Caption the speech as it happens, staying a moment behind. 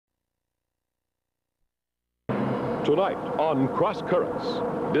Tonight on Cross Currents,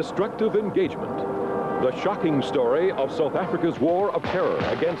 destructive engagement. The shocking story of South Africa's war of terror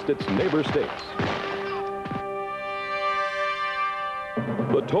against its neighbor states.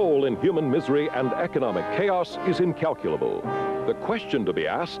 The toll in human misery and economic chaos is incalculable. The question to be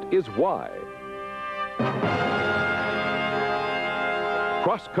asked is why?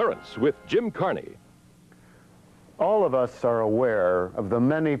 Cross Currents with Jim Carney. All of us are aware of the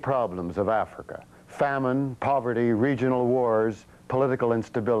many problems of Africa. Famine, poverty, regional wars, political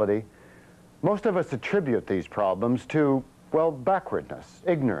instability. Most of us attribute these problems to, well, backwardness,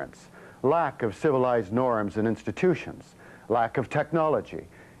 ignorance, lack of civilized norms and institutions, lack of technology,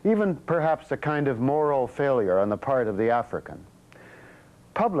 even perhaps a kind of moral failure on the part of the African.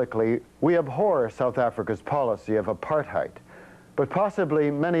 Publicly, we abhor South Africa's policy of apartheid, but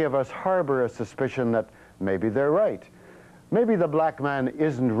possibly many of us harbor a suspicion that maybe they're right. Maybe the black man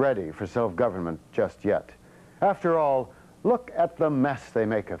isn't ready for self-government just yet. After all, look at the mess they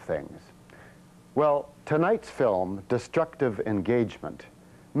make of things. Well, tonight's film, Destructive Engagement,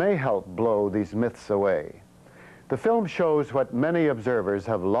 may help blow these myths away. The film shows what many observers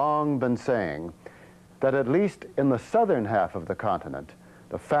have long been saying, that at least in the southern half of the continent,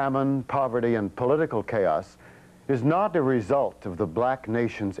 the famine, poverty, and political chaos is not a result of the black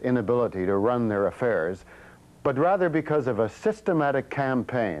nation's inability to run their affairs, but rather because of a systematic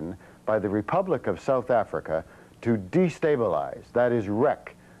campaign by the Republic of South Africa to destabilize, that is,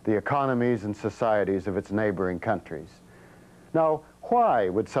 wreck, the economies and societies of its neighboring countries. Now, why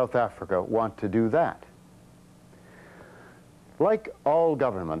would South Africa want to do that? Like all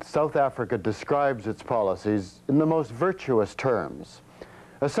governments, South Africa describes its policies in the most virtuous terms.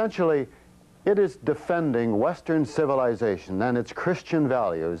 Essentially, it is defending Western civilization and its Christian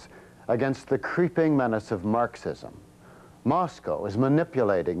values against the creeping menace of Marxism. Moscow is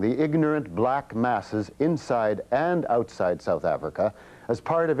manipulating the ignorant black masses inside and outside South Africa as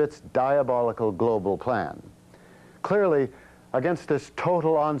part of its diabolical global plan. Clearly, against this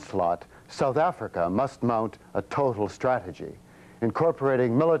total onslaught, South Africa must mount a total strategy,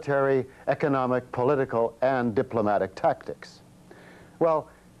 incorporating military, economic, political, and diplomatic tactics. Well,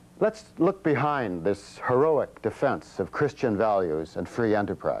 let's look behind this heroic defense of Christian values and free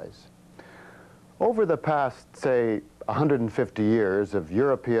enterprise. Over the past, say, 150 years of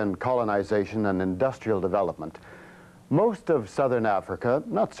European colonization and industrial development, most of southern Africa,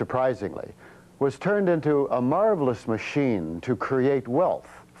 not surprisingly, was turned into a marvelous machine to create wealth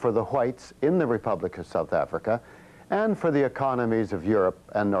for the whites in the Republic of South Africa and for the economies of Europe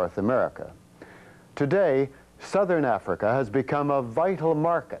and North America. Today, southern Africa has become a vital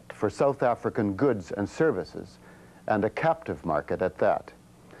market for South African goods and services, and a captive market at that.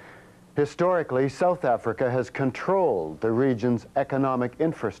 Historically, South Africa has controlled the region's economic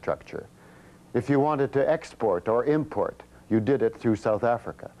infrastructure. If you wanted to export or import, you did it through South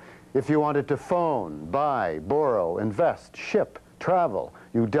Africa. If you wanted to phone, buy, borrow, invest, ship, travel,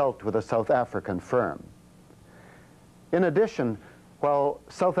 you dealt with a South African firm. In addition, while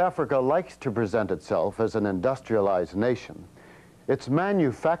South Africa likes to present itself as an industrialized nation, its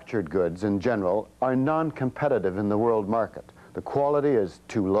manufactured goods in general are non-competitive in the world market. The quality is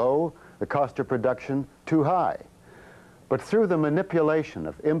too low, the cost of production too high. But through the manipulation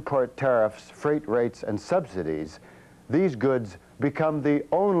of import tariffs, freight rates, and subsidies, these goods become the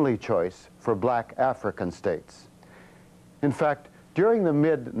only choice for black African states. In fact, during the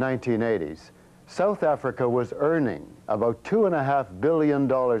mid-1980s, South Africa was earning about $2.5 billion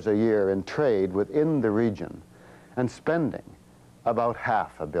a year in trade within the region and spending about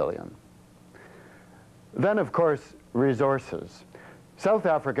 $500 million. Then, of course, resources. South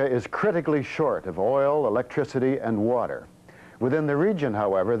Africa is critically short of oil, electricity, and water. Within the region,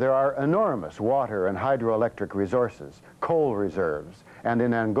 however, there are enormous water and hydroelectric resources, coal reserves, and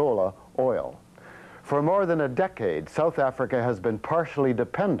in Angola, oil. For more than a decade, South Africa has been partially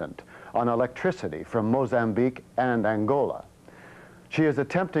dependent on electricity from Mozambique and Angola. She is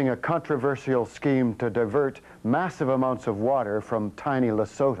attempting a controversial scheme to divert massive amounts of water from tiny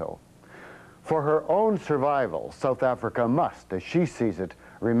Lesotho. For her own survival, South Africa must, as she sees it,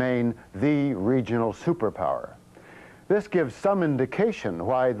 remain the regional superpower. This gives some indication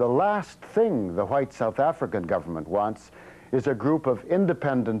why the last thing the white South African government wants is a group of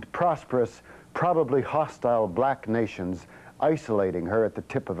independent, prosperous, probably hostile black nations isolating her at the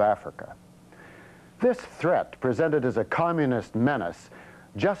tip of Africa. This threat, presented as a communist menace,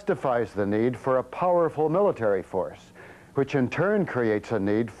 justifies the need for a powerful military force, which in turn creates a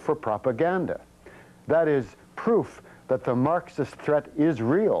need for propaganda. That is, proof that the Marxist threat is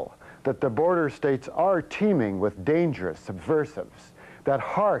real, that the border states are teeming with dangerous subversives, that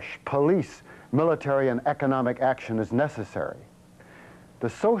harsh police military and economic action is necessary. The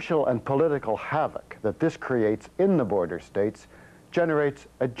social and political havoc that this creates in the border states generates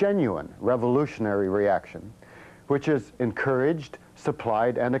a genuine revolutionary reaction, which is encouraged,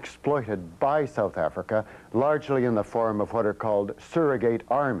 supplied, and exploited by South Africa, largely in the form of what are called surrogate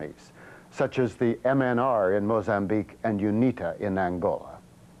armies, such as the MNR in Mozambique and UNITA in Angola.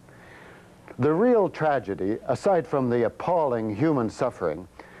 The real tragedy, aside from the appalling human suffering,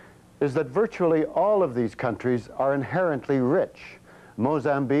 is that virtually all of these countries are inherently rich.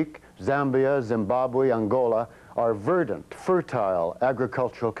 Mozambique, Zambia, Zimbabwe, Angola are verdant, fertile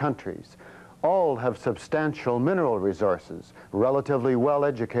agricultural countries. All have substantial mineral resources, relatively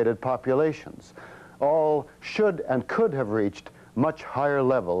well-educated populations. All should and could have reached much higher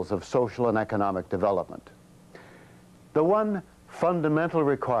levels of social and economic development. The one fundamental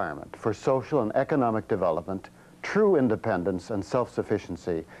requirement for social and economic development, true independence and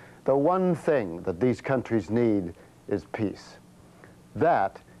self-sufficiency, the one thing that these countries need is peace.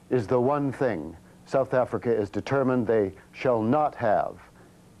 That is the one thing South Africa is determined they shall not have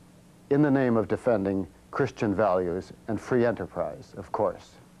in the name of defending Christian values and free enterprise, of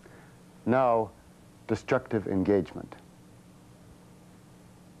course. Now, destructive engagement.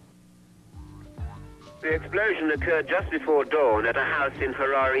 The explosion occurred just before dawn at a house in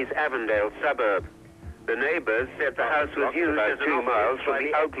Harari's Avondale suburb. The neighbours said the house was used about 2 miles from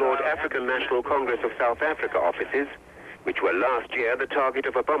the outlawed African National Congress of South Africa offices, which were last year the target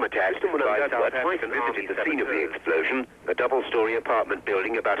of a bomb attack by South African visited the scene of the explosion, a double-story apartment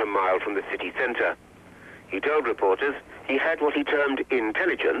building about a mile from the city centre. He told reporters he had what he termed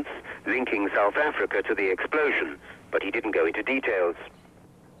intelligence linking South Africa to the explosion, but he didn't go into details.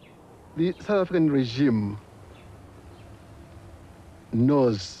 The South African regime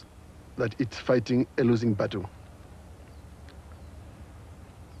knows that it's fighting a losing battle.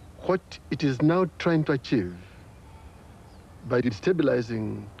 What it is now trying to achieve by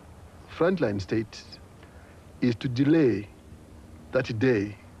destabilizing frontline states is to delay that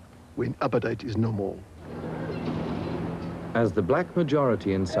day when apartheid is no more. As the black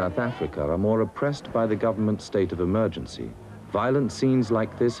majority in South Africa are more oppressed by the government state of emergency, violent scenes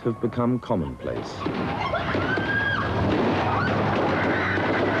like this have become commonplace.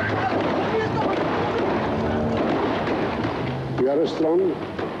 We are a strong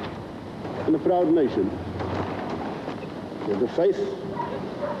and a proud nation with the faith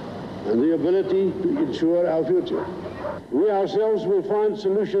and the ability to ensure our future. We ourselves will find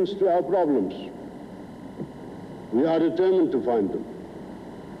solutions to our problems. We are determined to find them.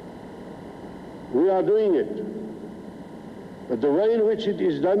 We are doing it. But the way in which it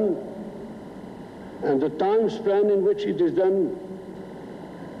is done and the time span in which it is done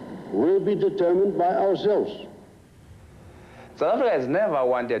will be determined by ourselves. South Africa has never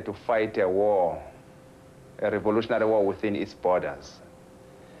wanted to fight a war, a revolutionary war within its borders,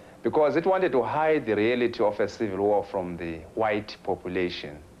 because it wanted to hide the reality of a civil war from the white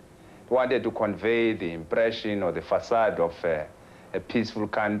population. It wanted to convey the impression or the facade of a peaceful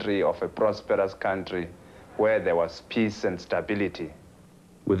country, of a prosperous country, where there was peace and stability.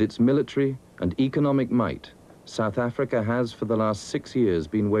 With its military and economic might, South Africa has for the last 6 years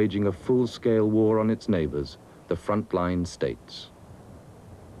been waging a full-scale war on its neighbors, the frontline states.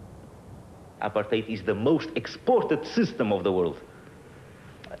 Apartheid is the most exported system of the world.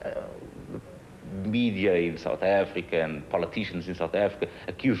 Media in South Africa and politicians in South Africa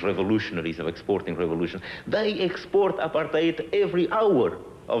accuse revolutionaries of exporting revolution. They export apartheid every hour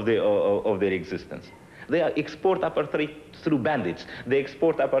of their existence. They export apartheid through bandits. They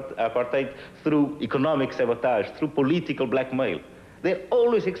export apartheid through economic sabotage, through political blackmail. They're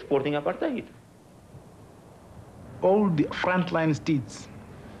always exporting apartheid. All the frontline states,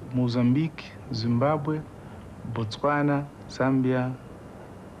 Mozambique, Zimbabwe, Botswana, Zambia,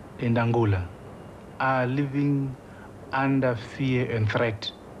 and Angola, are living under fear and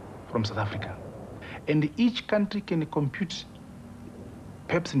threat from South Africa. And each country can compute,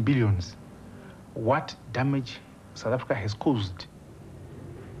 perhaps in billions, what damage South Africa has caused.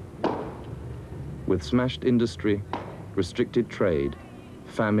 With smashed industry, restricted trade,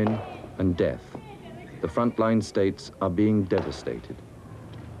 famine, and death, the frontline states are being devastated.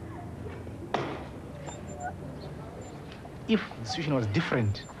 If the situation was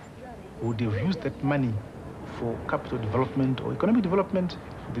different, we would have used that money for capital development or economic development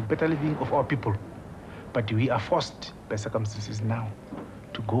for the better living of our people. But we are forced by circumstances now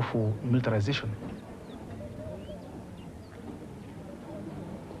to go for militarization.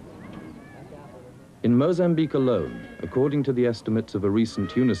 In Mozambique alone, according to the estimates of a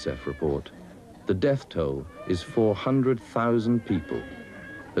recent UNICEF report, the death toll is 400,000 people.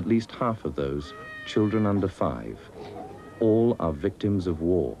 at least half of those children under 5. All are victims of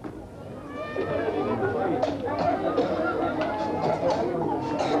war.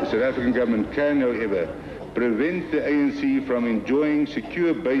 The South African government can, however, prevent the ANC from enjoying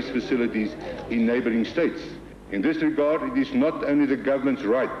secure base facilities in neighboring states. In this regard, it is not only the government's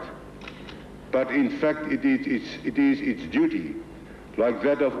right, but in fact it is its duty, like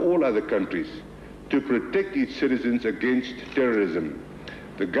that of all other countries, to protect its citizens against terrorism.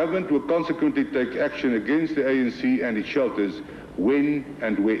 The government will consequently take action against the ANC and its shelters when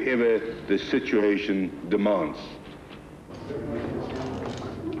and wherever the situation demands.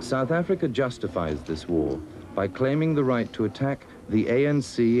 South Africa justifies this war by claiming the right to attack the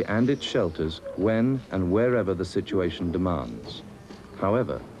ANC and its shelters when and wherever the situation demands.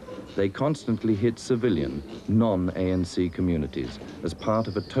 However, they constantly hit civilian, non-ANC communities as part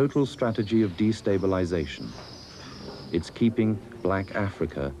of a total strategy of destabilization. It's keeping Black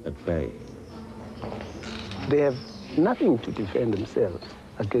Africa at bay. They have nothing to defend themselves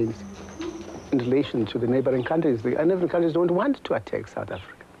against in relation to the neighboring countries. The neighboring countries don't want to attack South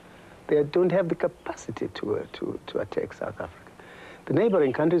Africa. They don't have the capacity to attack South Africa. The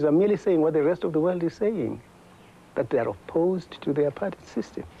neighboring countries are merely saying what the rest of the world is saying, that they are opposed to the apartheid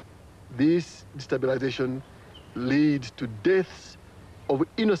system. This destabilization leads to deaths of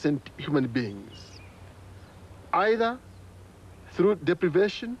innocent human beings, either through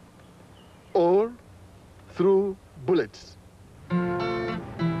deprivation or through bullets.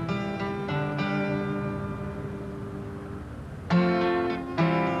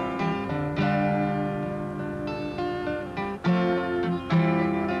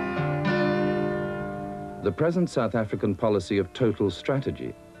 The present South African policy of total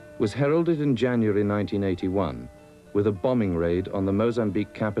strategy was heralded in January 1981 with a bombing raid on the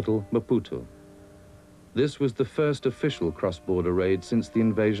Mozambique capital, Maputo. This was the first official cross-border raid since the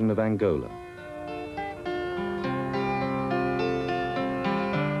invasion of Angola.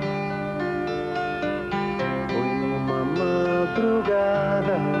 Foi uma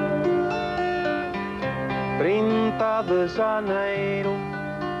madrugada, 30 de janeiro,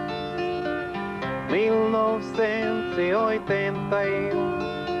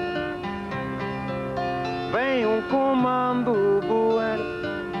 1981. Vem comando buer,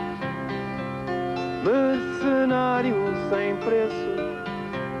 mercenário sem preço,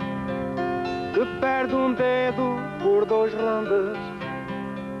 que perde dedo por 2 randas,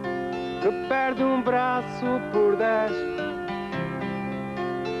 que perde braço por 10,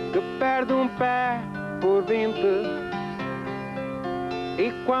 que perde pé por 20, e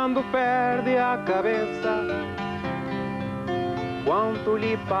quando perde a cabeça, quanto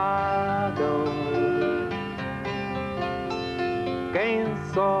lhe pagam? Quem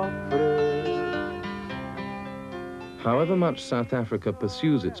sofre? However much South Africa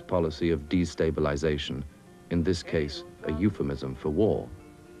pursues its policy of destabilization, in this case a euphemism for war,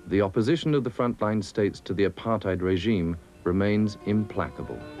 the opposition of the frontline states to the apartheid regime remains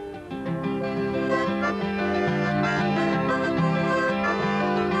implacable.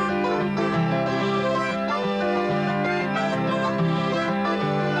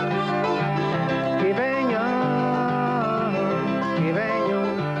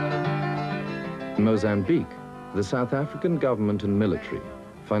 In Mozambique, the South African government and military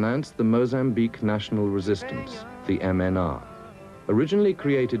financed the Mozambique National Resistance, the MNR. Originally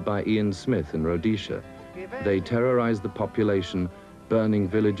created by Ian Smith in Rhodesia, they terrorized the population, burning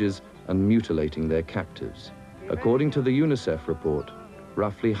villages and mutilating their captives. According to the UNICEF report,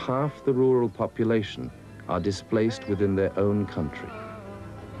 roughly half the rural population are displaced within their own country.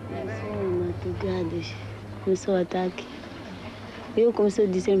 Começou o ataque. Eu comecei a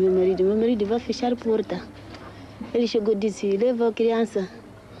dizer ao meu marido vai fechar a porta. Ele chegou e disse, leva a criança,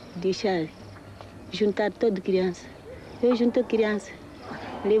 deixar, juntar toda a criança. Eu juntei a criança,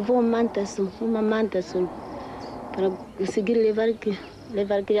 levou uma manta só, para conseguir levar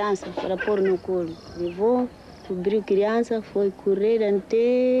a criança, para pôr no colo. Levou, cobriu a criança, foi correr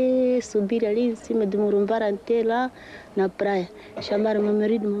até subir ali em cima de Morumbar, até lá na praia. Chamaram meu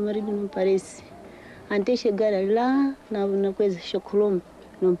marido não aparece. Até chegar lá, na coisa, Chocolome,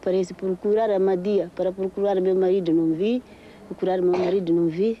 não parece. Procurar a Madia, para procurar meu marido, não vi. Procurar meu marido, não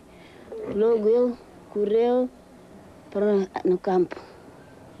vi. Logo eu correu para no campo.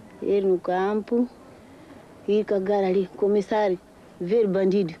 Ir no campo, ir cagar ali, começar a ver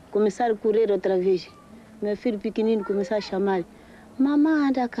bandido, começar a correr outra vez. Meu filho pequenino começar a chamar, mamãe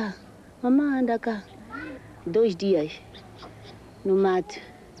anda cá, mamãe anda cá. 2 dias no mato.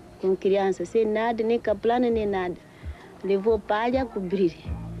 Com criança, sem nada, nem caplana, nem nada. Levou palha a cobrir,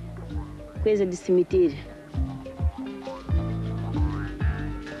 coisa de cemitério.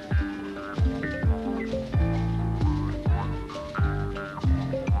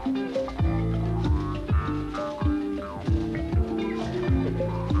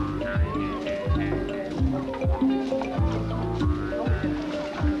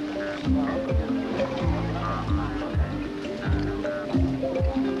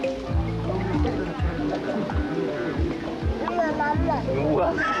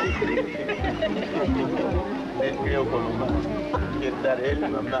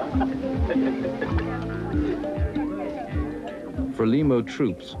 Frelimo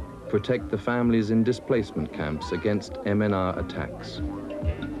troops protect the families in displacement camps against MNR attacks.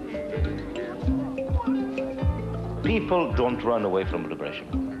 People don't run away from liberation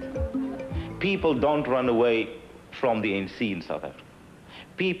movement. People don't run away from the ANC in South Africa.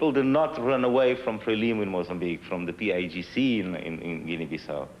 People do not run away from Frelimo in Mozambique, from the PAIGC in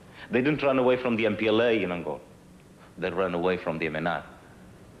Guinea-Bissau. They didn't run away from the MPLA in Angola. They run away from the MNR.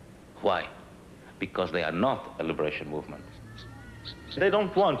 Why? Because they are not a liberation movement. They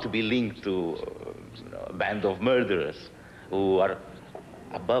don't want to be linked to a band of murderers who are,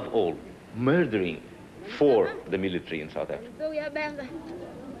 above all, murdering for the military in South Africa.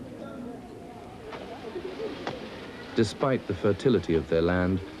 Despite the fertility of their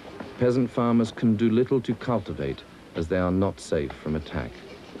land, peasant farmers can do little to cultivate as they are not safe from attack.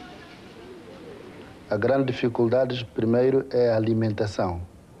 A grande dificuldade, primeiro, é a alimentação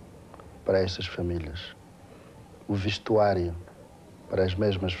para estas famílias. O vestuário para as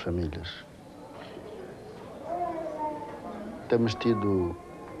mesmas famílias. Temos tido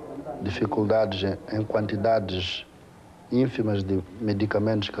dificuldades em quantidades ínfimas de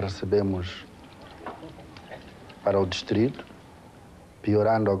medicamentos que recebemos para o distrito,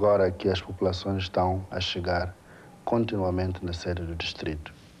 piorando agora que as populações estão a chegar continuamente na sede do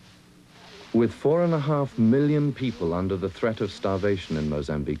distrito. With 4.5 million people under the threat of starvation in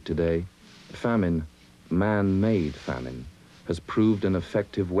Mozambique today, famine, man-made famine, has proved an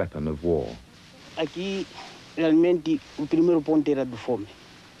effective weapon of war. Aqui, realmente, o primeiro ponto era de fome.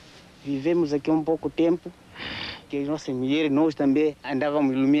 Vivemos aqui pouco tempo, que as nossas mulheres, nós também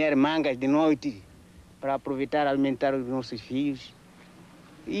andávamos a iluminar mangas de noite para aproveitar e alimentar os nossos filhos.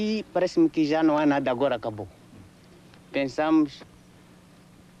 E parece-me que já não há nada, agora acabou. Pensamos,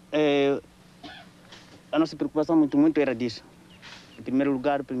 a nossa preocupação muito era disso. Em primeiro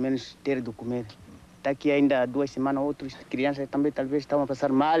lugar, pelo menos ter de comer. Está aqui ainda há 2 semanas, outras crianças também talvez estão a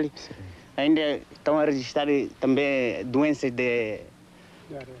passar mal. Sim. Ainda estão a registrar também doenças de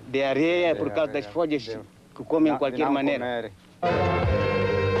areia por causa das folhas que comem de qualquer maneira.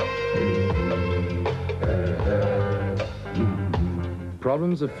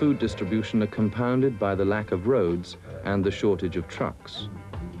 Problems of food distribution are compounded by the lack of roads and the shortage of trucks.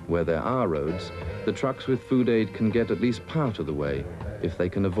 Where there are roads, the trucks with food aid can get at least part of the way if they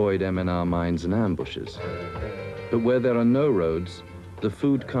can avoid MNR mines and ambushes. But where there are no roads, the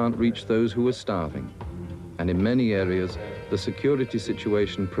food can't reach those who are starving. And in many areas, the security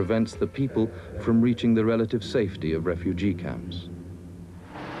situation prevents the people from reaching the relative safety of refugee camps.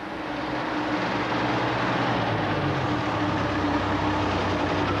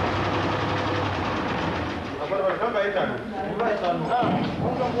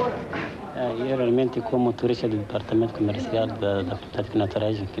 Eu realmente, como turista do departamento comercial da Faculdade de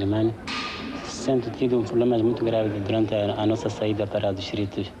Naturais de Climane, sempre tido problemas muito graves durante a nossa saída para os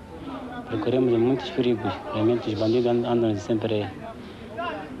distritos. Procuramos muitos perigos. Realmente os bandidos andam sempre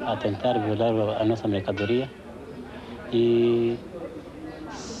a tentar violar a nossa mercadoria. E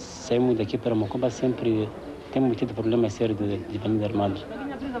saímos daqui para Mocoba sempre temos tido problemas sérios de bandidos armados.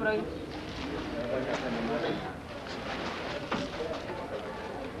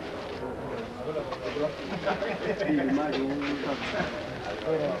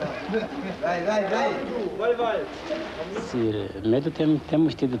 Sim, medo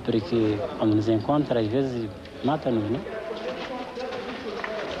temos tido porque quando nos encontram, às vezes matam-nos, né?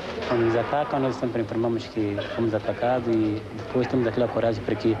 Quando nos atacam, nós sempre informamos que fomos atacados e depois temos aquela coragem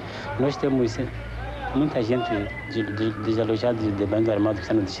porque nós temos muita gente desalojada de bando armado que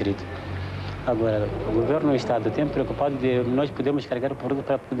está no distrito. Agora, o governo e o Estado têm preocupado de nós podemos carregar o produto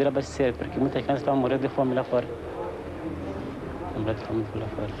para poder abastecer, porque muitas crianças estão morrendo de fome lá fora. Estão morrendo de fome lá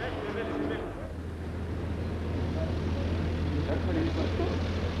fora.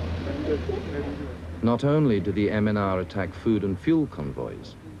 Not only do the MNR attack food and fuel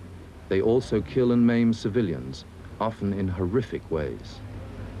convoys, they also kill and maim civilians, often in horrific ways.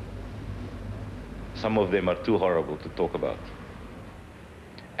 Some of them are too horrible to talk about.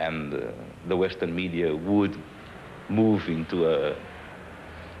 And the Western media would move into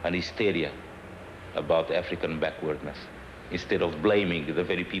an hysteria about African backwardness instead of blaming the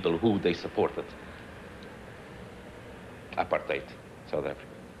very people who they supported. Apartheid, South Africa.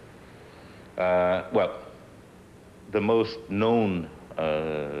 Well, the most known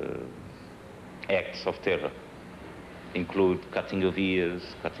acts of terror include cutting of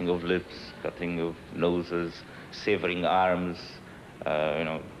ears, cutting of lips, cutting of noses, severing arms,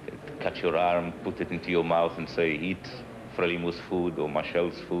 cut your arm, put it into your mouth and say, eat Frelimo's food or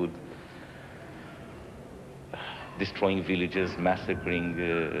Marshall's food, destroying villages, massacring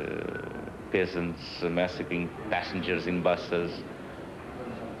peasants, massacring passengers in buses,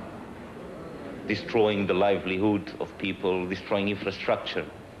 destroying the livelihood of people, destroying infrastructure.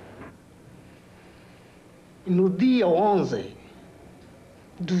 No dia 11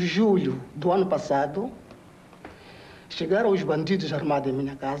 de julho do ano passado, chegaram os bandidos armados em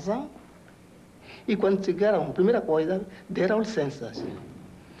minha casa e quando chegaram, a primeira coisa, deram licenças.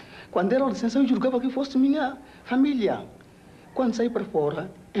 Quando deram licença, eu julgava que fosse minha família. Quando saí para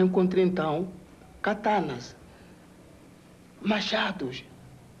fora, encontrei então katanas, machados,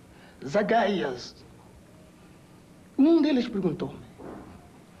 zagaias. Um deles perguntou-me: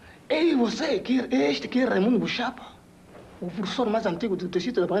 "Ei, você, este que é Raimundo Buchapa, o professor mais antigo do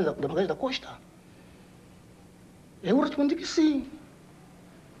tecido da Bagagem da Costa?" Eu respondi que sim.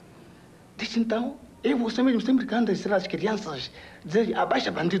 Disse então: "E você mesmo sempre canta ensinar as crianças, dizer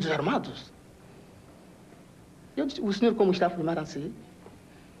abaixa bandidos armados?" Eu disse: "O senhor, como está a filmar assim?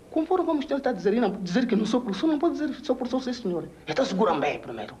 Conforme como o senhor está a dizer, dizer que não sou professor, não pode dizer que sou professor, sim, senhor. Então segura-me bem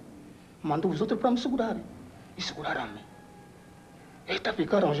primeiro." Mandou os outros para me segurar. E seguraram-me. Eita,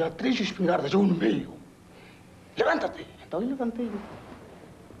 ficaram já 3 espingardas, eu no meio. "Levanta-te." Então eu levantei.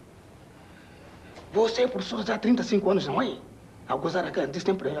 "Você é professor já há 35 anos, não é? A gozar aqui, desse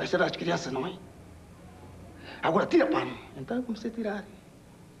tempo, a ensinar as crianças, não é? Agora tira pano." Então eu comecei a tirar.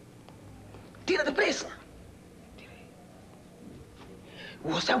 "Tira depressa." Tirei.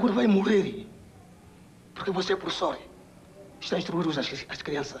 "Você agora vai morrer, porque você é professor. Está a instruir as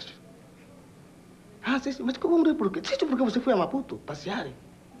crianças." "Ah, sim, mas que eu vou morrer por quê?" "Sim, porque você foi a Maputo passear."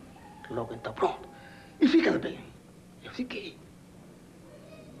 Logo então, pronto. "E fica de bem." Eu fiquei.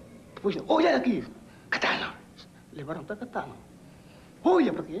 Depois, "Olha aqui, katana." Levaram para a katana.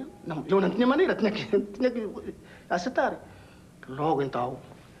 "Olha para quê?" Não, eu não tinha maneira, tinha que acertar. Logo então,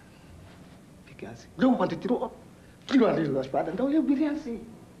 fiquei assim. Logo quando tirou ali da espada, então eu virei assim.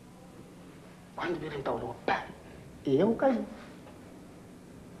 Quando virei então, logo, pá, e eu caí.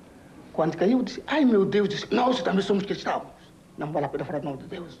 Quando caiu, eu disse: "Ai meu Deus", disse: "Nós também somos cristãos. Não vale a pena falar do nome de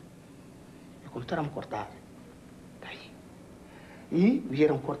Deus." E começaram a me cortar. Daí. E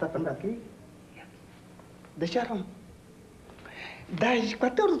vieram cortar também aqui. Deixaram. Das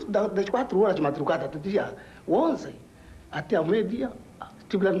 4 horas de madrugada do dia 11 até ao meio-dia,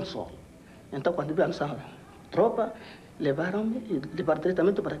 estive lá no sol. Então, quando vieram essa tropa, levaram-me e levaram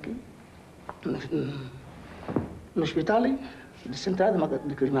diretamente para aqui, no hospital de Central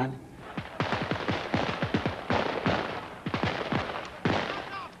de Carney.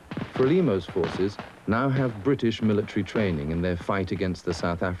 Frelimo's forces now have British military training in their fight against the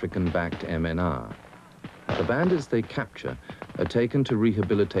South African-backed MNR. The bandits they capture are taken to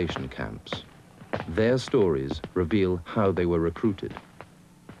rehabilitation camps. Their stories reveal how they were recruited.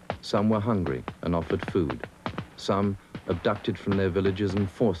 Some were hungry and offered food. Some abducted from their villages and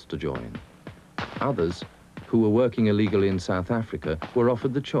forced to join. Others, who were working illegally in South Africa, were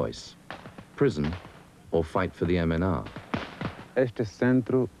offered the choice: prison or fight for the MNR. Este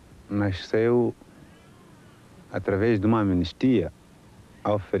centro nasceu através de uma amnistia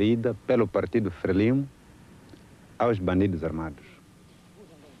oferida pelo Partido Frelimo aos bandidos armados.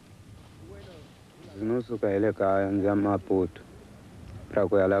 Não sou ele que anda Maputo para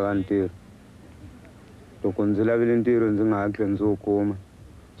que ela vantire. Tô com zila vilintiro nzinga nzo kuma.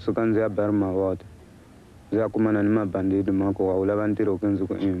 Suka nzi abarma wote. Za kumana ni mabandido mako wa ula vantiro kunzu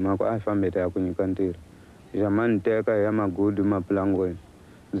ko mako afambeta ya kunyikantiro. Jamani teka ya magudu maplangwe.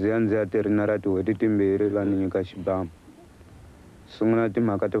 Zianzia terinarati wedi timbere vaninyika xibama. Sunguna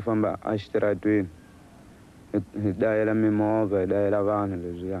timhaka to famba exitaratweni. Hi dayela mimovha, hi dayela vanhu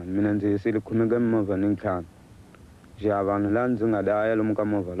leswiyani. Mina ndzi hisile 10 mimovha ni 5. Ja vanhu la ndzi nga daya lomu ka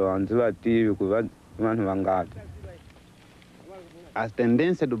movha lowu a ndzi va tivi ku vanhu va ngati. A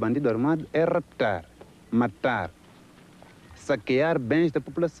tendência do bandido armado é raptar, matar, saquear bens da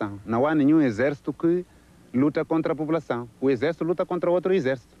população. Não há nenhum exército que luta contra a população. O exército luta contra outro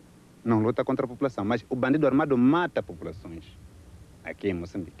exército. Não luta contra a população, mas o bandido armado mata populações. Aqui em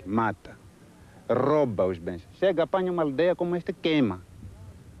Moçambique, mata. Rouba os bens. Chega, apanha uma aldeia como esta, queima.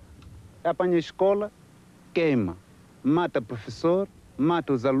 Apanha a escola, queima. Mata professor,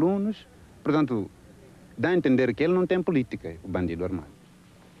 mata os alunos. Portanto, dá a entender que ele não tem política, o bandido armado.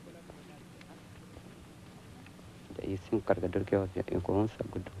 Isso é um carregador que eu com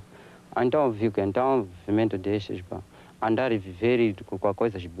então, vi que então, o movimento destes, andar e viver com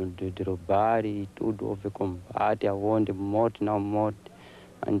coisas de roubar e tudo, houve combate, aonde, morte, não morte.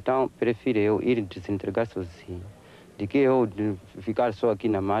 Então, prefiro eu ir desenterrar sozinho, de que eu ficar só aqui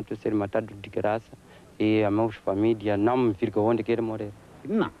na mata, ser matado de graça, E a meus família não me vir onde quer morrer.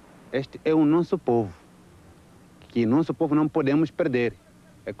 Não, este é o nosso povo, que nosso povo não podemos perder.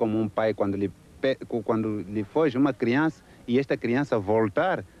 É como um pai quando lhe foge uma criança e esta criança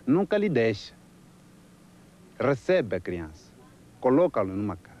voltar, nunca lhe deixa. Recebe a criança, coloca-lo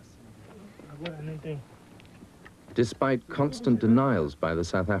numa casa. Despite constant denials by the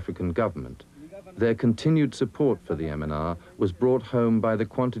South African government, their continued support for the MNR was brought home by the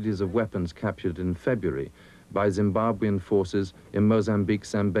quantities of weapons captured in February by Zimbabwean forces in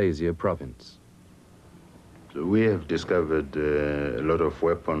Mozambique's Zambezia province. We have discovered a lot of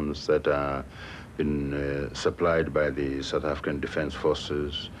weapons that are been supplied by the South African Defence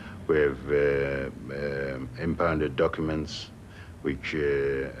Forces. We have impounded documents which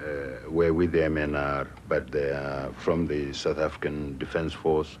were with the MNR, but they are from the South African Defence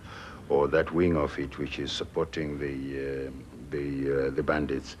Force, or that wing of it which is supporting the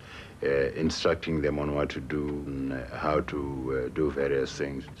bandits, instructing them on what to do and how to do various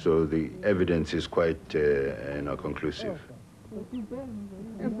things. So the evidence is quite conclusive.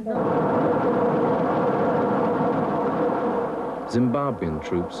 Zimbabwean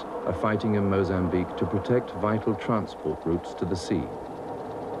troops are fighting in Mozambique to protect vital transport routes to the sea.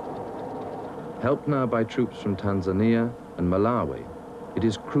 Helped now by troops from Tanzania and Malawi, it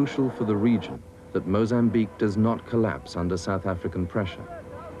is crucial for the region that Mozambique does not collapse under South African pressure.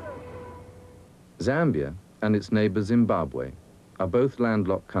 Zambia and its neighbour Zimbabwe are both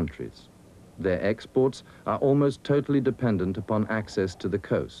landlocked countries. Their exports are almost totally dependent upon access to the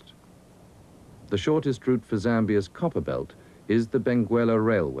coast. The shortest route for Zambia's copper belt is the Benguela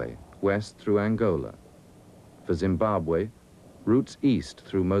Railway, west through Angola. For Zimbabwe, routes east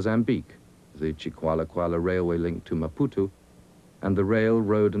through Mozambique, the Chikwalakwala Railway link to Maputo, and the rail,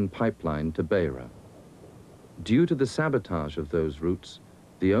 road and pipeline to Beira. Due to the sabotage of those routes,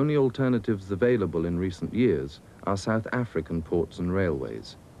 the only alternatives available in recent years are South African ports and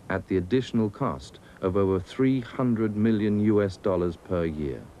railways, at the additional cost of over $300 million per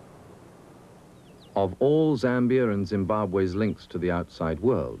year. Of all Zambia and Zimbabwe's links to the outside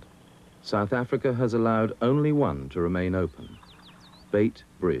world, South Africa has allowed only one to remain open, Beit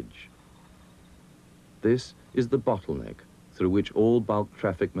Bridge. This is the bottleneck through which all bulk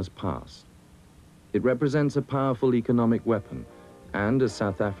traffic must pass. It represents a powerful economic weapon, and as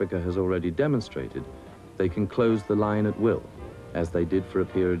South Africa has already demonstrated, they can close the line at will, as they did for a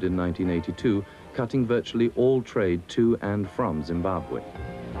period in 1982, cutting virtually all trade to and from Zimbabwe.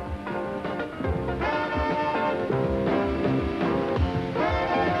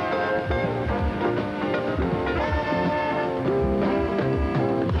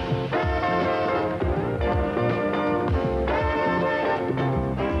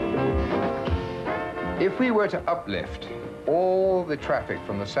 If we were to uplift all the traffic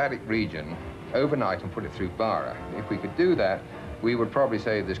from the SADC region overnight and put it through Bara, if we could do that, we would probably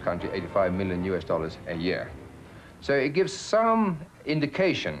save this country $85 million a year. So it gives some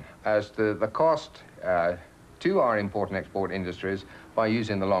indication as to the cost to our import and export industries by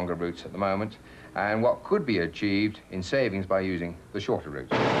using the longer routes at the moment, and what could be achieved in savings by using the shorter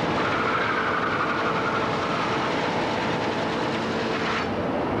routes.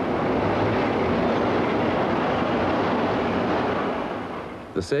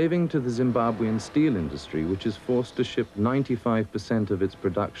 The saving to the Zimbabwean steel industry, which is forced to ship 95% of its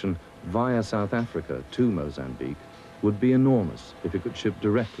production via South Africa to Mozambique, would be enormous if it could ship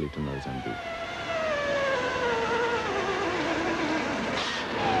directly to Mozambique.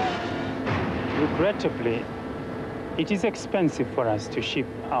 Regrettably, it is expensive for us to ship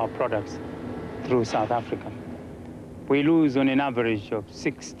our products through South Africa. We lose on an average of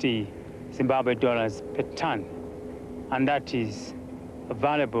 60 Zimbabwe dollars per ton, and that is a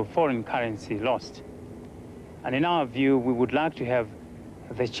valuable foreign currency lost. And in our view, we would like to have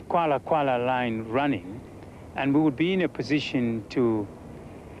the Chikwalakwala line running, and we would be in a position to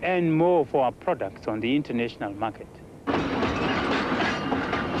earn more for our products on the international market.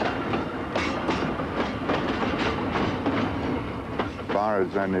 Bara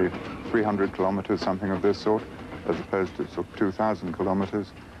is only 300 kilometers, something of this sort, as opposed to 2,000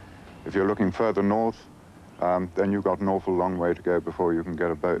 kilometers. If you're looking further north, then you've got an awful long way to go before you can get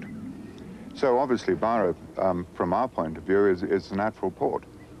a boat. So obviously Bara, from our point of view, is a natural port.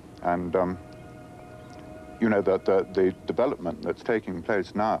 And you know that the development that's taking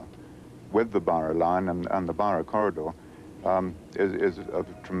place now with the Bara line and the Bara corridor is of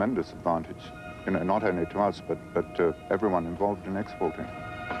tremendous advantage, you know, not only to us, but to everyone involved in exporting.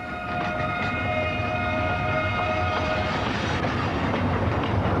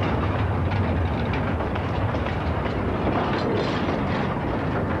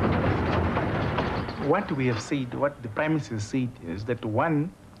 what we have said, what the Prime Minister said is that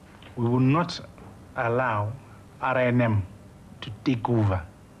one, we will not allow RNM to take over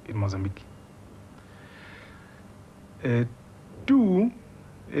in Mozambique. Two,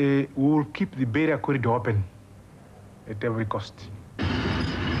 we will keep the Beira corridor open at every cost.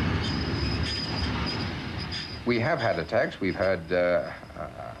 We have had attacks. We've had a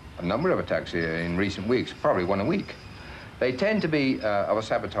number of attacks here in recent weeks, probably one a week. They tend to be of a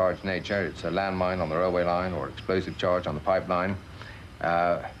sabotage nature. It's a landmine on the railway line or explosive charge on the pipeline.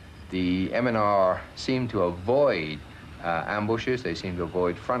 The MNR seem to avoid ambushes. They seem to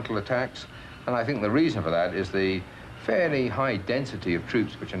avoid frontal attacks. And I think the reason for that is the fairly high density of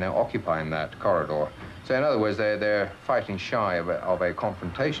troops which are now occupying that corridor. So in other words, they're fighting shy of a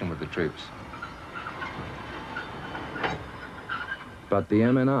confrontation with the troops. But the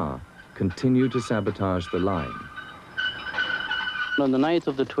MNR continue to sabotage the line. On the night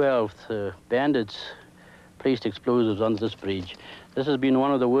of the 12th, bandits placed explosives on this bridge. This has been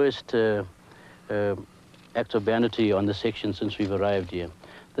one of the worst acts of banditry on the section since we've arrived here.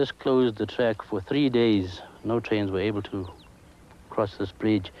 This closed the track for 3 days. No trains were able to cross this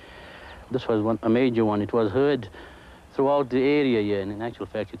bridge. This was a major one. It was heard throughout the area here, and in actual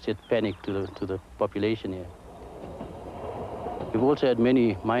fact, it set panic to the population here. We've also had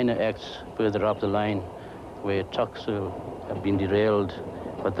many minor acts further up the line where trucks have been derailed,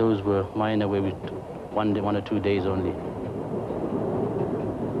 but those were minor, where we 1 or 2 days only.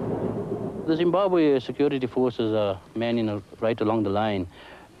 The Zimbabwe security forces are manning right along the line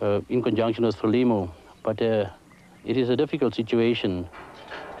in conjunction with Frelimo, but it is a difficult situation.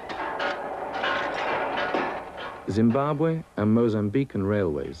 Zimbabwe and Mozambican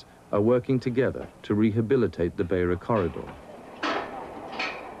railways are working together to rehabilitate the Beira corridor.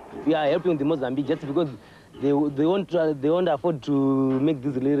 We are helping the Mozambique just because they won't afford to make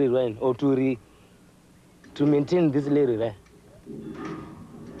this railway line or to maintain this railway line.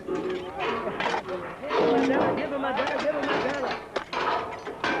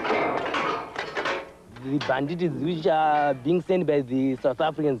 The bandits which are being sent by the South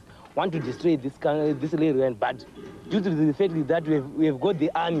Africans want to destroy this railway line, but due to the fact that we have got the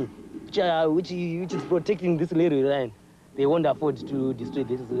army which is protecting this railway line, they won't afford to destroy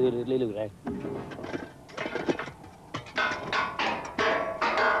this railway line.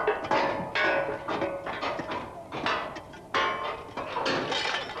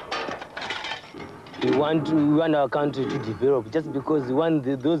 We want our country to develop just because we want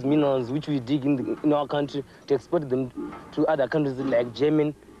those minerals which we dig in our country to export them to other countries like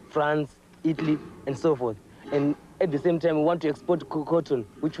Germany, France, Italy, and so forth. And at the same time, we want to export cotton,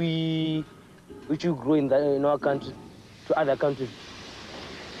 which we grow in our country, to other countries.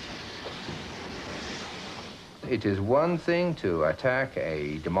 It is one thing to attack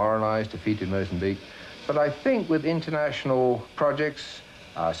a demoralized, defeated Mozambique, but I think with international projects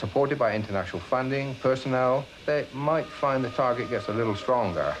supported by international funding, personnel, they might find the target gets a little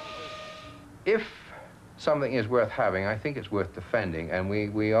stronger. If something is worth having, I think it's worth defending, and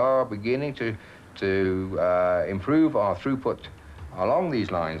we are beginning to improve our throughput along these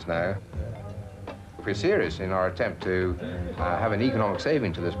lines now. If we're serious in our attempt to have an economic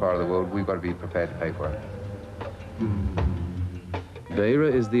saving to this part of the world, we've got to be prepared to pay for it. Beira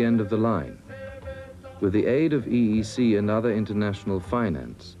is the end of the line. With the aid of EEC and other international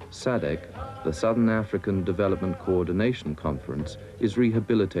finance, SADC, the Southern African Development Coordination Conference, is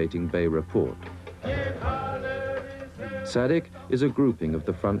rehabilitating Beira Port. SADC is a grouping of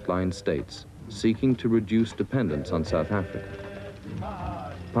the frontline states seeking to reduce dependence on South Africa.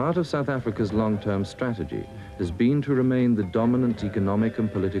 Part of South Africa's long-term strategy has been to remain the dominant economic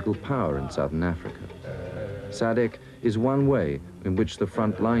and political power in Southern Africa. SADC is one way in which the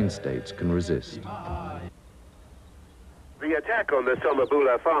frontline states can resist. The attack on the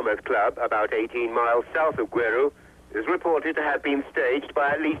Somabula Farmers Club, about 18 miles south of Gweru, is reported to have been staged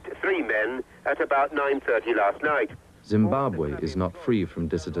by at least 3 men at about 9:30 last night. Zimbabwe is not free from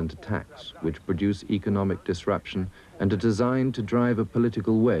dissident attacks, which produce economic disruption and are designed to drive a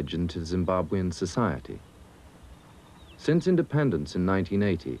political wedge into Zimbabwean society. Since independence in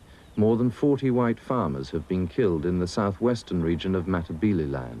 1980, more than 40 white farmers have been killed in the southwestern region of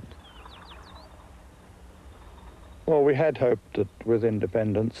Matabeleland. Well, we had hoped that with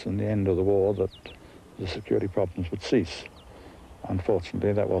independence and the end of the war that the security problems would cease.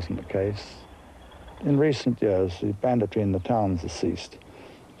 Unfortunately, that wasn't the case. In recent years, the banditry in the towns has ceased,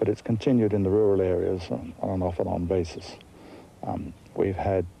 but it's continued in the rural areas on an off-and-on basis. We've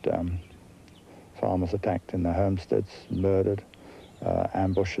had farmers attacked in their homesteads, murdered,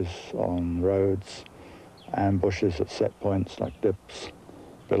 ambushes on roads, ambushes at set points like dips,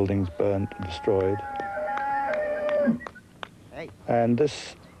 buildings burnt and destroyed. And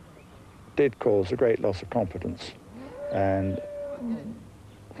this did cause a great loss of confidence, and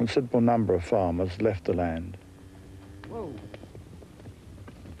a considerable number of farmers left the land.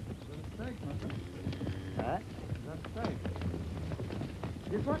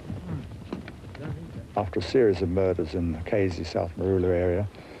 After a series of murders in the Casey, South Marula area,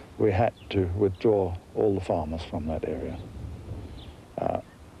 we had to withdraw all the farmers from that area.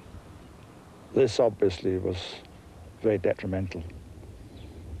 This obviously was very detrimental,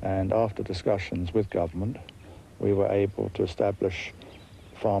 and after discussions with government, we were able to establish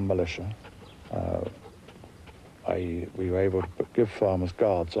farm militia. We were able to give farmers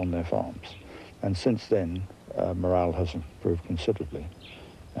guards on their farms, and since then morale has improved considerably,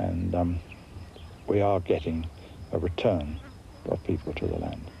 and we are getting a return of people to the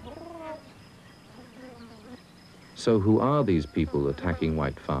land. So who are these people attacking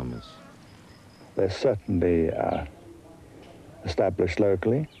white farmers? They're certainly established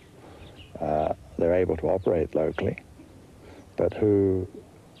locally. They're able to operate locally, but who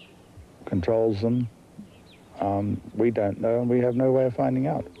controls them, we don't know, and we have no way of finding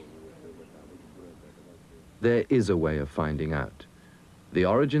out. There is a way of finding out. The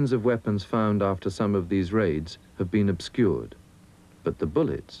origins of weapons found after some of these raids have been obscured, but the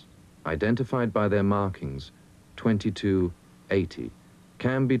bullets, identified by their markings, 2280,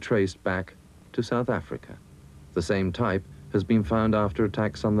 can be traced back to South Africa. The same type has been found after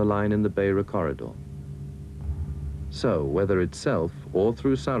attacks on the line in the Beira corridor. So, whether itself or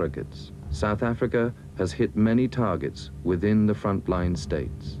through surrogates, South Africa has hit many targets within the frontline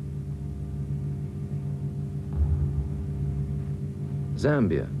states.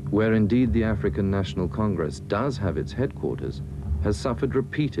 Zambia, where indeed the African National Congress does have its headquarters, has suffered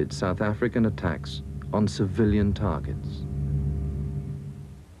repeated South African attacks on civilian targets.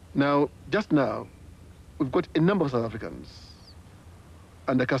 Now, just now, we've got a number of South Africans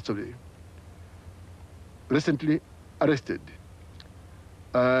under custody, recently arrested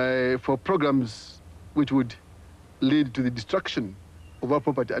for programs which would lead to the destruction of our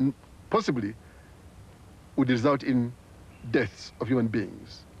property and possibly would result in deaths of human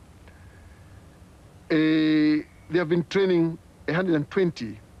beings. They have been training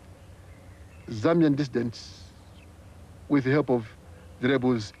 120 Zambian dissidents with the help of the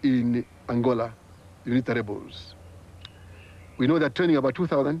rebels in Angola, the UNITA rebels. We know they're training about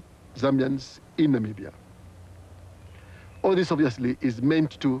 2,000 Zambians in Namibia. All this obviously is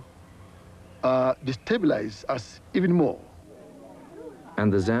meant to destabilize us even more.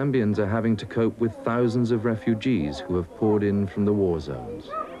 And the Zambians are having to cope with thousands of refugees who have poured in from the war zones.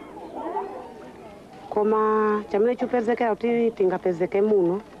 Koma chamene chupezekera kuti tingapezeke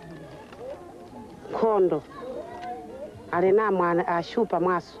muno nkhondo alina mwana ashupa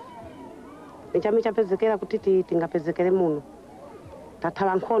mwaso nichame chapezekera kuti tingapezekere muno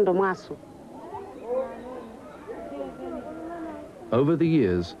tathawa nkhondo mwaso. Over the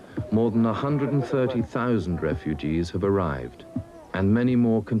years, more than 130,000 refugees have arrived, and many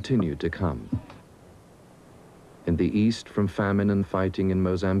more continue to come. In the east, from famine and fighting in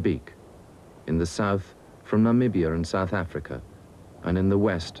Mozambique, in the south, from Namibia and South Africa, and in the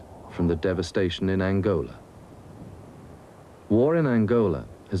west, from the devastation in Angola. War in Angola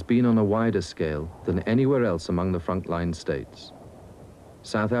has been on a wider scale than anywhere else among the frontline states.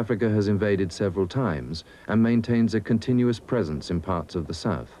 South Africa has invaded several times and maintains a continuous presence in parts of the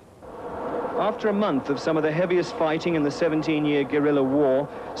south. After a month of some of the heaviest fighting in the 17-year guerrilla war,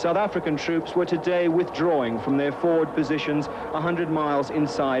 South African troops were today withdrawing from their forward positions 100 miles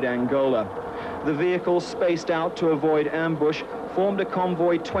inside Angola. The vehicles, spaced out to avoid ambush, formed a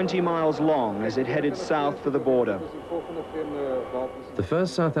convoy 20 miles long as it headed south for the border. The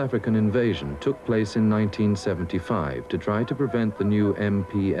first South African invasion took place in 1975 to try to prevent the new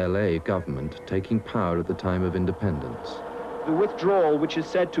MPLA government taking power at the time of independence. The withdrawal, which is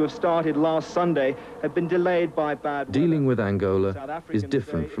said to have started last Sunday, had been delayed by bad weather. Dealing with Angola is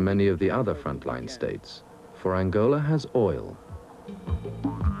different from many of the other frontline states, for Angola has oil.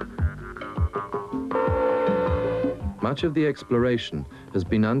 Much of the exploration has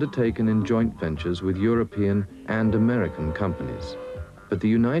been undertaken in joint ventures with European and American companies. But the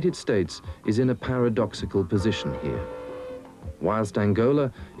United States is in a paradoxical position here. Whilst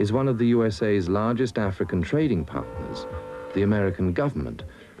Angola is one of the USA's largest African trading partners, the American government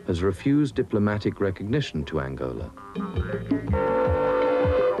has refused diplomatic recognition to Angola.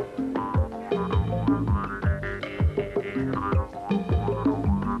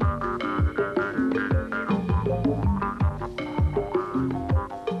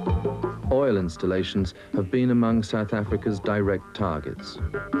 Oil installations have been among South Africa's direct targets.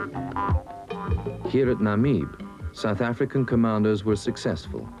 Here at Namib, South African commandos were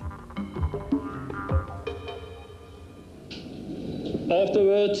successful.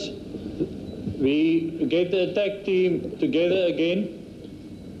 Afterwards, we get the attack team together again.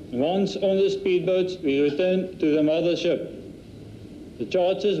 Once on the speedboats, we returned to the mothership. The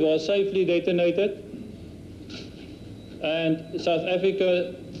charges were safely detonated, and South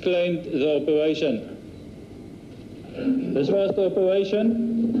Africa claimed the operation. This was the operation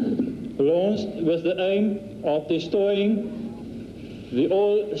launched with the aim of destroying the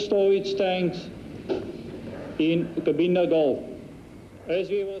oil storage tanks in Cabinda Gulf.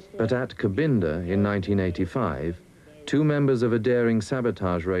 But at Cabinda in 1985, 2 members of a daring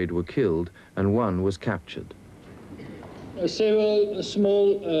sabotage raid were killed and 1 was captured. Several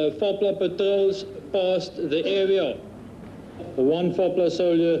small Fopla patrols passed the area. One Fopla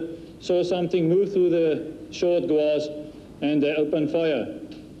soldier saw something move through the short grass and they opened fire.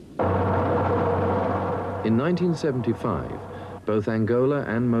 In 1975, both Angola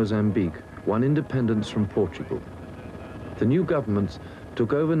and Mozambique won independence from Portugal. The new governments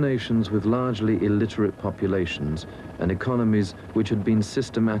took over nations with largely illiterate populations and economies which had been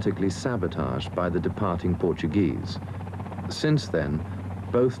systematically sabotaged by the departing Portuguese. Since then,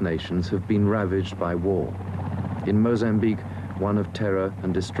 both nations have been ravaged by war. In Mozambique, one of terror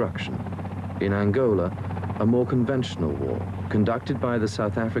and destruction. In Angola, a more conventional war, conducted by the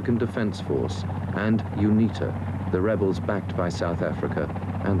South African Defense Force and UNITA, the rebels backed by South Africa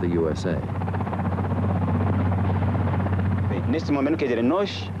and the USA. Neste momento, quer dizer,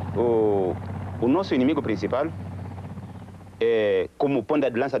 nós, o nosso inimigo principal, como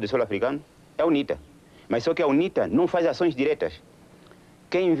ponta de lança do sul africano, é a UNITA. Mas só que a UNITA não faz ações diretas.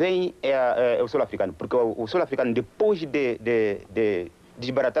 Quem vem é o sul africano, porque o sul africano, depois de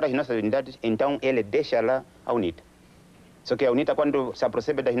desbaratar as nossas unidades, então ele deixa lá a UNITA. Só que a UNITA, quando se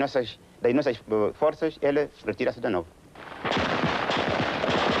aproxima das nossas forças, ele retira-se de novo.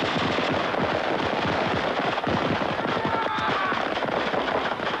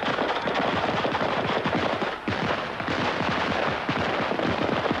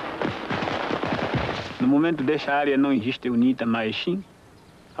 No momento desta área não existe UNITA, mas sim,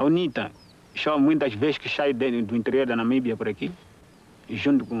 a UNITA muitas vezes que sai do interior da Namíbia por aqui,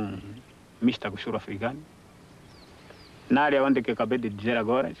 junto com mista com o sul-africano. Na área onde que acabei de dizer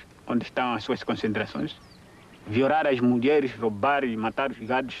agora, onde estão as suas concentrações, violar as mulheres, roubar e matar os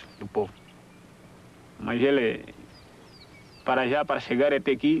gados do povo. Mas ele, para chegar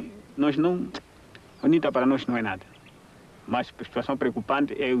até aqui, a UNITA para nós não é nada. Mas a situação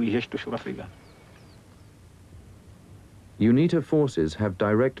preocupante é o gesto sul-africano. UNITA forces have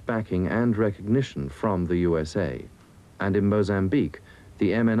direct backing and recognition from the USA, and in Mozambique,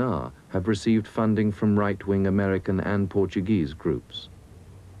 the MNR have received funding from right-wing American and Portuguese groups.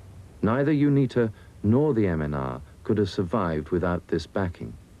 Neither UNITA nor the MNR could have survived without this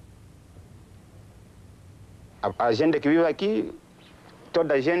backing. A gente que vive aqui,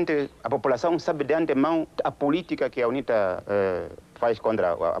 toda a gente, a população sabe de antemão a política que a UNITA faz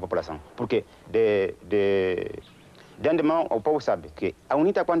contra a população. Porque de antemão o povo sabe que a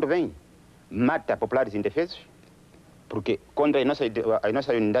UNITA, quando vem, mata populares indefesos, porque quando as nossas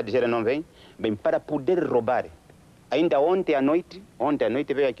unidades não vêm para poder roubar. Ainda ontem à noite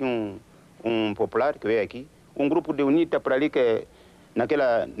veio aqui um popular que veio aqui, um grupo de UNITA por ali que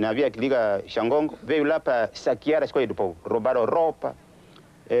na via que liga Xangongo, veio lá para saquear as coisas do povo. Roubaram roupa,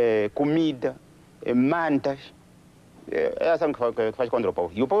 comida, mantas. É a ação que faz contra o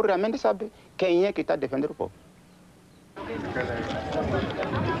povo. E o povo realmente sabe quem é que está defendendo o povo.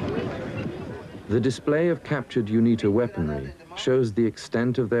 The display of captured UNITA weaponry shows the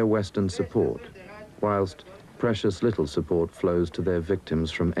extent of their Western support, whilst precious little support flows to their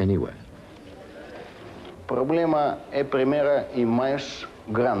victims from anywhere. O problema é primeiro e mais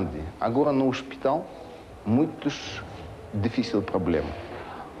grande. Agora no hospital, muito difícil problema.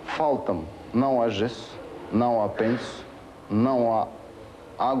 Faltam, não há gesso, não há penso, não há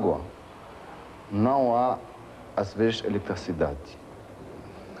água, não há, às vezes, eletricidade.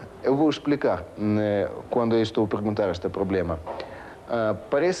 Eu vou explicar quando eu estou a perguntar este problema.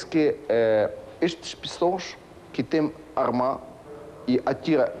 Parece que estas pessoas que têm arma e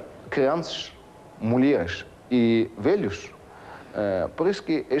atiram crianças, mulheres e velhos, parece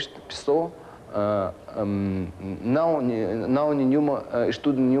que esta pessoa não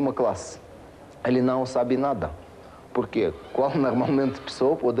estuda nenhuma classe. Ele não sabe nada. Porque qual normalmente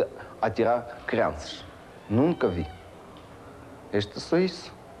pessoa pode atirar crianças? Nunca vi. Este é só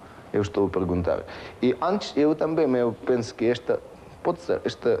isso. Eu estou a perguntar. E antes eu também penso que esta pode ser,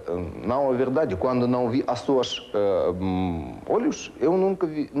 esta não é verdade. Quando não vi as suas olhos, eu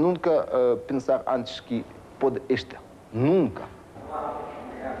nunca pensar antes que pode esta. Nunca.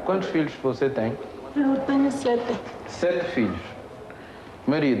 Quantos filhos você tem? Eu tenho 7. 7 filhos.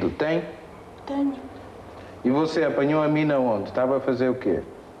 Marido, tem? Tenho. E você apanhou a mina onde? Estava a fazer o quê?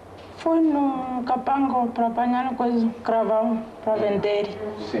 Fui no capango para apanhar coisa, cravão, para vender.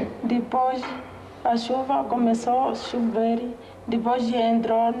 Sim. Depois a chuva começou a chover. Depois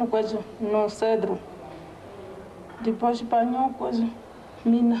entrou no cedro. Depois apanhou coisa,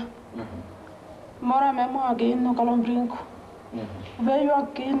 mina. Mora mesmo aqui no Calombrinco. Veio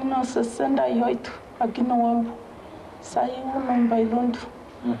aqui no 68, aqui no Ambo. Saiu num bailundo.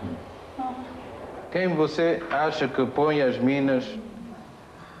 Quem você acha que põe as minas,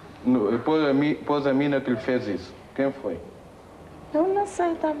 pôs a mina que lhe fez isso? Quem foi? Eu não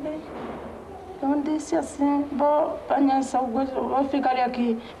sei também. Eu disse assim, vou apanhar essa coisa, vou ficar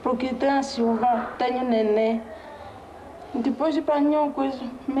aqui, porque tem a chuva, tenho neném. Depois apanhou coisa,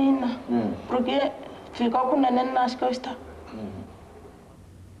 mina, porque ficou com o neném nas costas.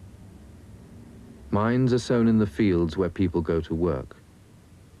 Mines are sown in the fields where people go to work.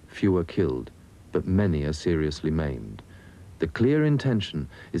 Few are killed, but many are seriously maimed. The clear intention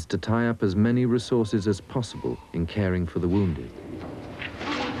is to tie up as many resources as possible in caring for the wounded.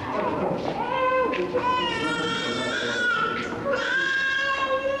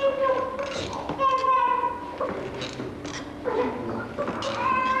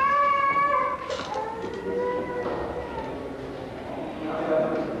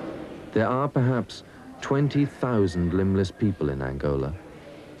 There are perhaps 20,000 limbless people in Angola.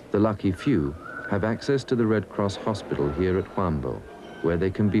 The lucky few have access to the Red Cross hospital here at Huambo, where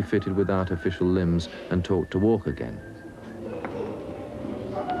they can be fitted with artificial limbs and taught to walk again.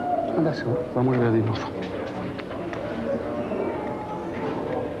 Adesso vamos ver di nuovo.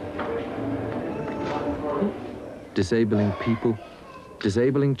 Disabling people,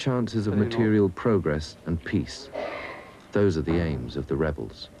 disabling chances of material progress and peace. Those are the aims of the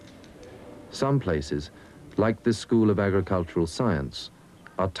rebels. Some places, like this School of Agricultural Science,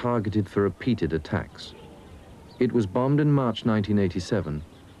 are targeted for repeated attacks. It was bombed in March 1987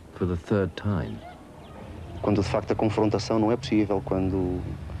 for the 3rd time. Quando de facto a confrontação não é possível, quando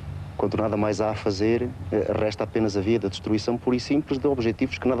nada mais há a fazer, resta apenas a via da destruição pura e simples de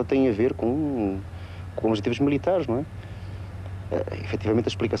objetivos que nada têm a ver com objetivos militares, não é? Efetivamente a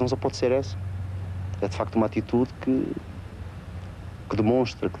explicação só pode ser essa. É de facto uma atitude que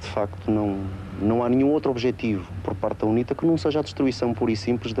demonstra que de facto não há nenhum outro objetivo por parte da UNITA que não seja a destruição pura e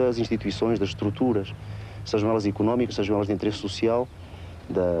simples das instituições, das estruturas, sejam elas económicas, sejam elas de interesse social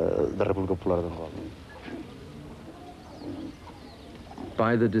da República Popular de Angola.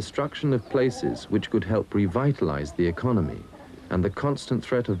 By the destruction of places which could help revitalize the economy and the constant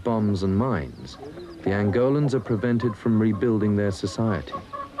threat of bombs and mines, the Angolans are prevented from rebuilding their society.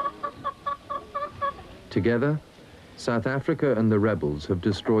 Together, South Africa and the rebels have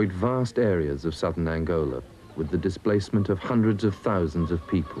destroyed vast areas of southern Angola with the displacement of hundreds of thousands of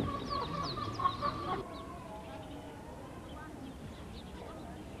people.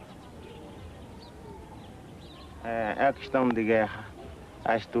 É a questão de guerra.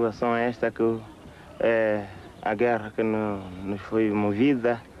 A situação é esta que a guerra que nos foi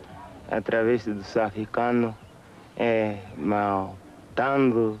movida através do sul-africano,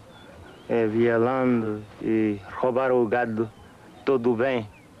 matando, violando e roubar o gado, todo o bem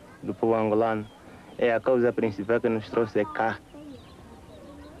do povo angolano. É a causa principal que nos trouxe cá.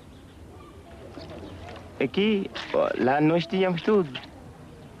 Aqui, lá nós tínhamos tudo.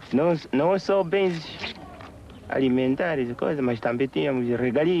 Não só bens alimentares e coisas, mas também tínhamos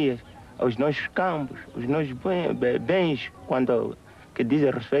regalias, os nossos campos, os nossos bens, quanto que diz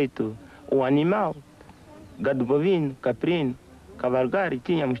respeito ao animal, gado bovino, caprino, cavalgar,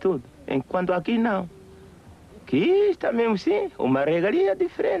 tínhamos tudo. Enquanto aqui não. Aqui está mesmo sim, uma regalia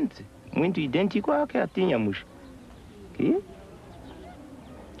diferente, muito idêntica à que tínhamos. Aqui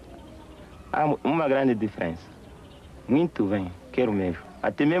há uma grande diferença. Muito bem, quero mesmo.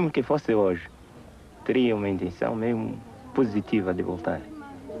 Até mesmo que fosse hoje, teria uma intenção mesmo positiva de voltar.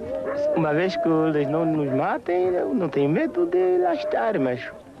 Uma vez que eles não nos matem, eu não tenho medo de lá estar, mas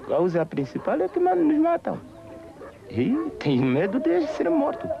a causa principal é que nos matam. E tenho medo de ser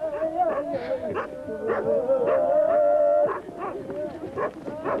morto.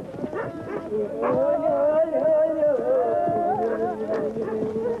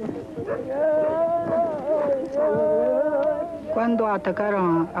 Quando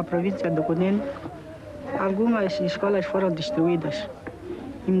atacaram a província do Cunene, algumas escolas foram destruídas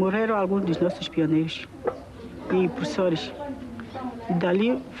e morreram alguns dos nossos pioneiros e professores. E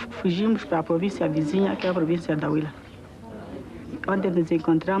dali fugimos para a província vizinha, que é a província da Huila, onde nos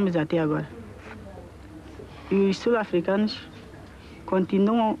encontramos até agora. e os sul-africanos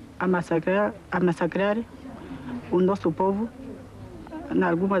continuam a massacrar o nosso povo em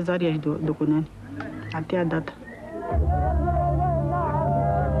algumas áreas do Cunene, até a data.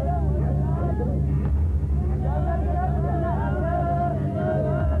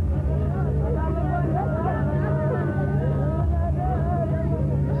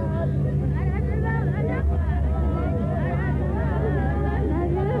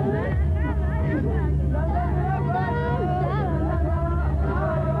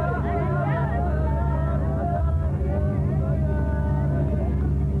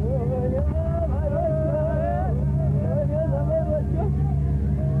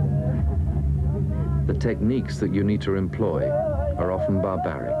 The techniques that UNITA employ are often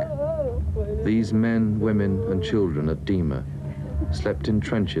barbaric. These men, women and children at Dima slept in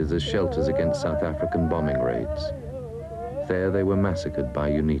trenches as shelters against South African bombing raids. There they were massacred by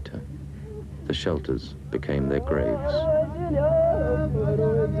UNITA. The shelters became their graves.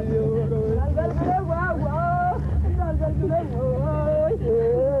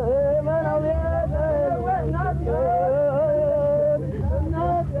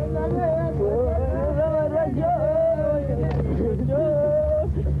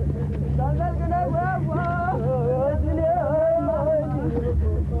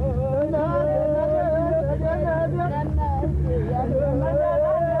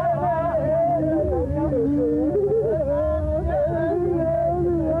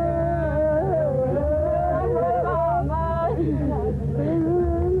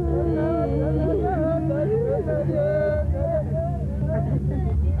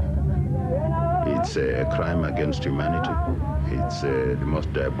 It's a crime against humanity. It's the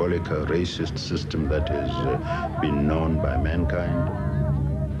most diabolical, racist system that has been known by mankind.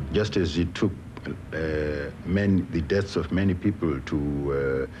 Just as it took the deaths of many people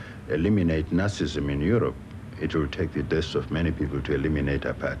to eliminate Nazism in Europe, it will take the deaths of many people to eliminate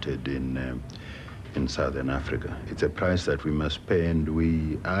apartheid in Southern Africa. It's a price that we must pay, and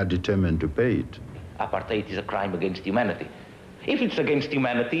we are determined to pay it. Apartheid is a crime against humanity. If it's against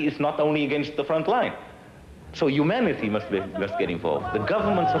humanity, it's not only against the front line. So humanity must get involved. The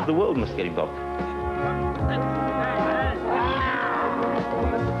governments of the world must get involved.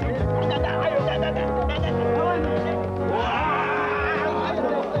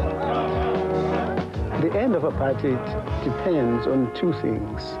 The end of apartheid depends on two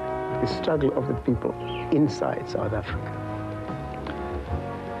things: the struggle of the people inside South Africa,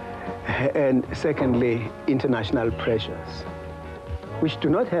 and secondly, international pressures, which do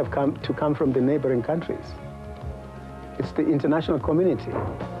not have to come from the neighboring countries. It's the international community.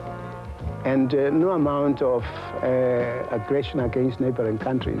 And no amount of aggression against neighboring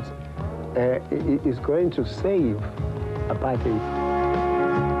countries is going to save apartheid.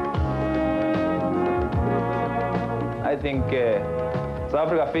 I think South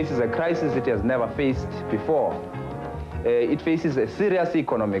Africa faces a crisis it has never faced before. It faces a serious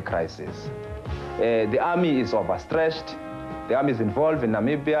economic crisis. The army is overstretched. The army is involved in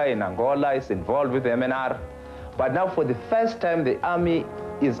Namibia, in Angola, it's involved with the MNR. But now for the first time, the army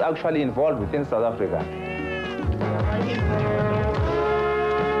is actually involved within South Africa.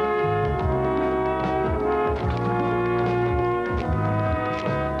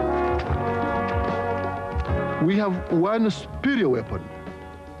 We have one superior weapon: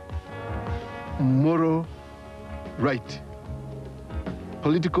 moral right.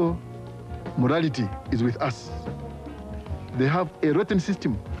 Political morality is with us. They have a rotten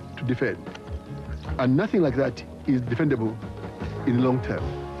system to defend, and nothing like that is defendable in the long term.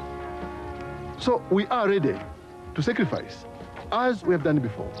 So we are ready to sacrifice, as we have done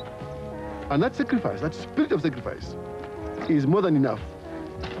before. And that sacrifice, that spirit of sacrifice, is more than enough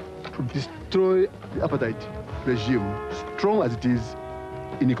to destroy the apartheid regime, strong as it is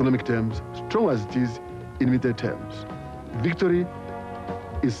in economic terms, strong as it is in military terms. Victory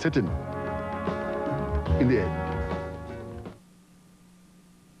is certain in the end.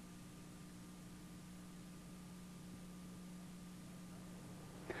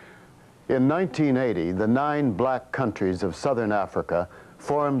 In 1980, the 9 black countries of Southern Africa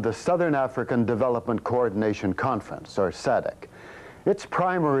formed the Southern African Development Coordination Conference, or SADC. Its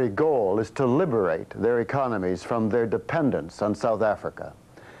primary goal is to liberate their economies from their dependence on South Africa.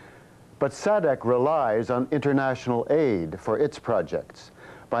 But SADC relies on international aid for its projects.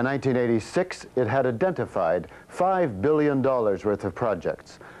 By 1986, it had identified $5 billion worth of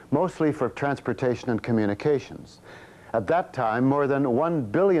projects, mostly for transportation and communications. At that time, more than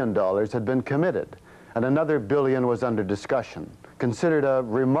 $1 billion had been committed, and another billion was under discussion, considered a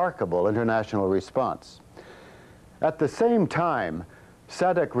remarkable international response. At the same time,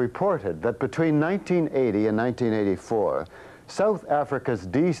 SADC reported that between 1980 and 1984, South Africa's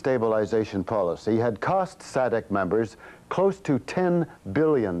destabilization policy had cost SADC members close to $10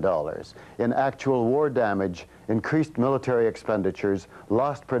 billion in actual war damage, increased military expenditures,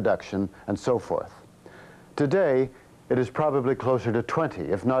 lost production, and so forth. Today, it is probably closer to 20,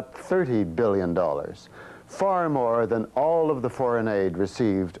 if not $30 billion, far more than all of the foreign aid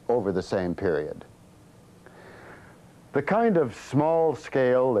received over the same period. The kind of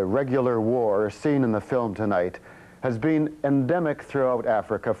small-scale, irregular war seen in the film tonight has been endemic throughout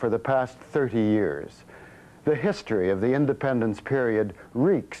Africa for the past 30 years. The history of the independence period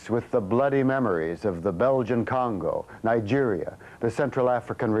reeks with the bloody memories of the Belgian Congo, Nigeria, the Central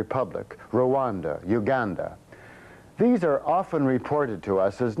African Republic, Rwanda, Uganda. These are often reported to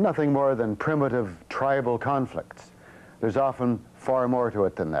us as nothing more than primitive tribal conflicts. There's often far more to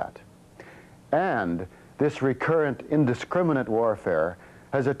it than that. And this recurrent, indiscriminate warfare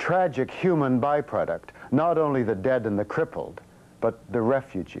has a tragic human byproduct, not only the dead and the crippled, but the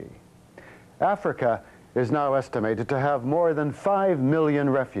refugee. Africa is now estimated to have more than 5 million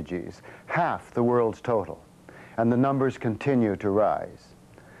refugees, half the world's total, and the numbers continue to rise.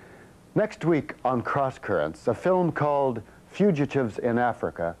 Next week on Cross Currents, a film called Fugitives in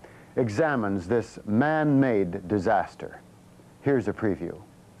Africa examines this man-made disaster. Here's a preview.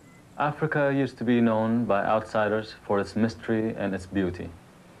 Africa used to be known by outsiders for its mystery and its beauty.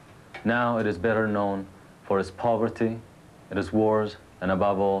 Now it is better known for its poverty, its wars, and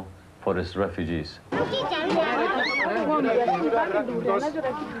above all, for its refugees.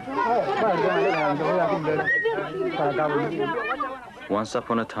 Once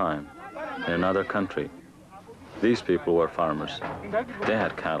upon a time, in another country, these people were farmers. They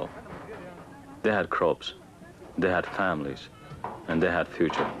had cattle, they had crops, they had families, and they had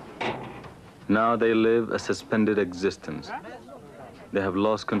future. Now they live a suspended existence. They have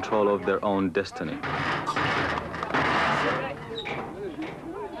lost control of their own destiny.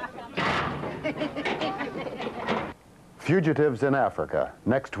 Fugitives in Africa,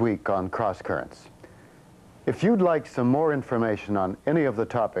 next week on Cross Currents. If you'd like some more information on any of the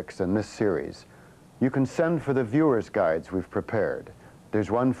topics in this series, you can send for the viewer's guides we've prepared.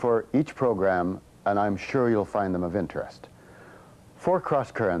 There's one for each program, and I'm sure you'll find them of interest. For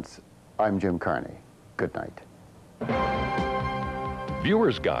Cross Currents, I'm Jim Carney. Good night.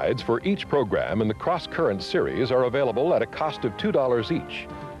 Viewer's guides for each program in the Cross Currents series are available at a cost of $2 each,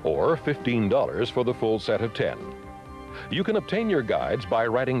 or $15 for the full set of 10. You can obtain your guides by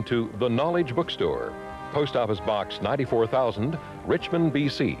writing to The Knowledge Bookstore, Post Office Box 94,000, Richmond,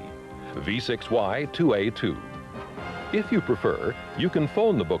 BC, V6Y2A2. If you prefer, you can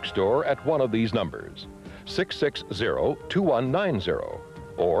phone the bookstore at one of these numbers, 660-2190,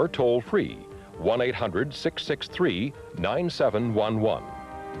 or toll-free, 1-800-663-9711.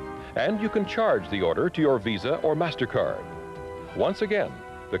 And you can charge the order to your Visa or MasterCard. Once again,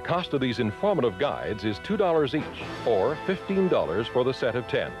 the cost of these informative guides is $2 each, or $15 for the set of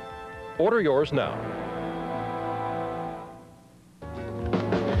 10. Order yours now.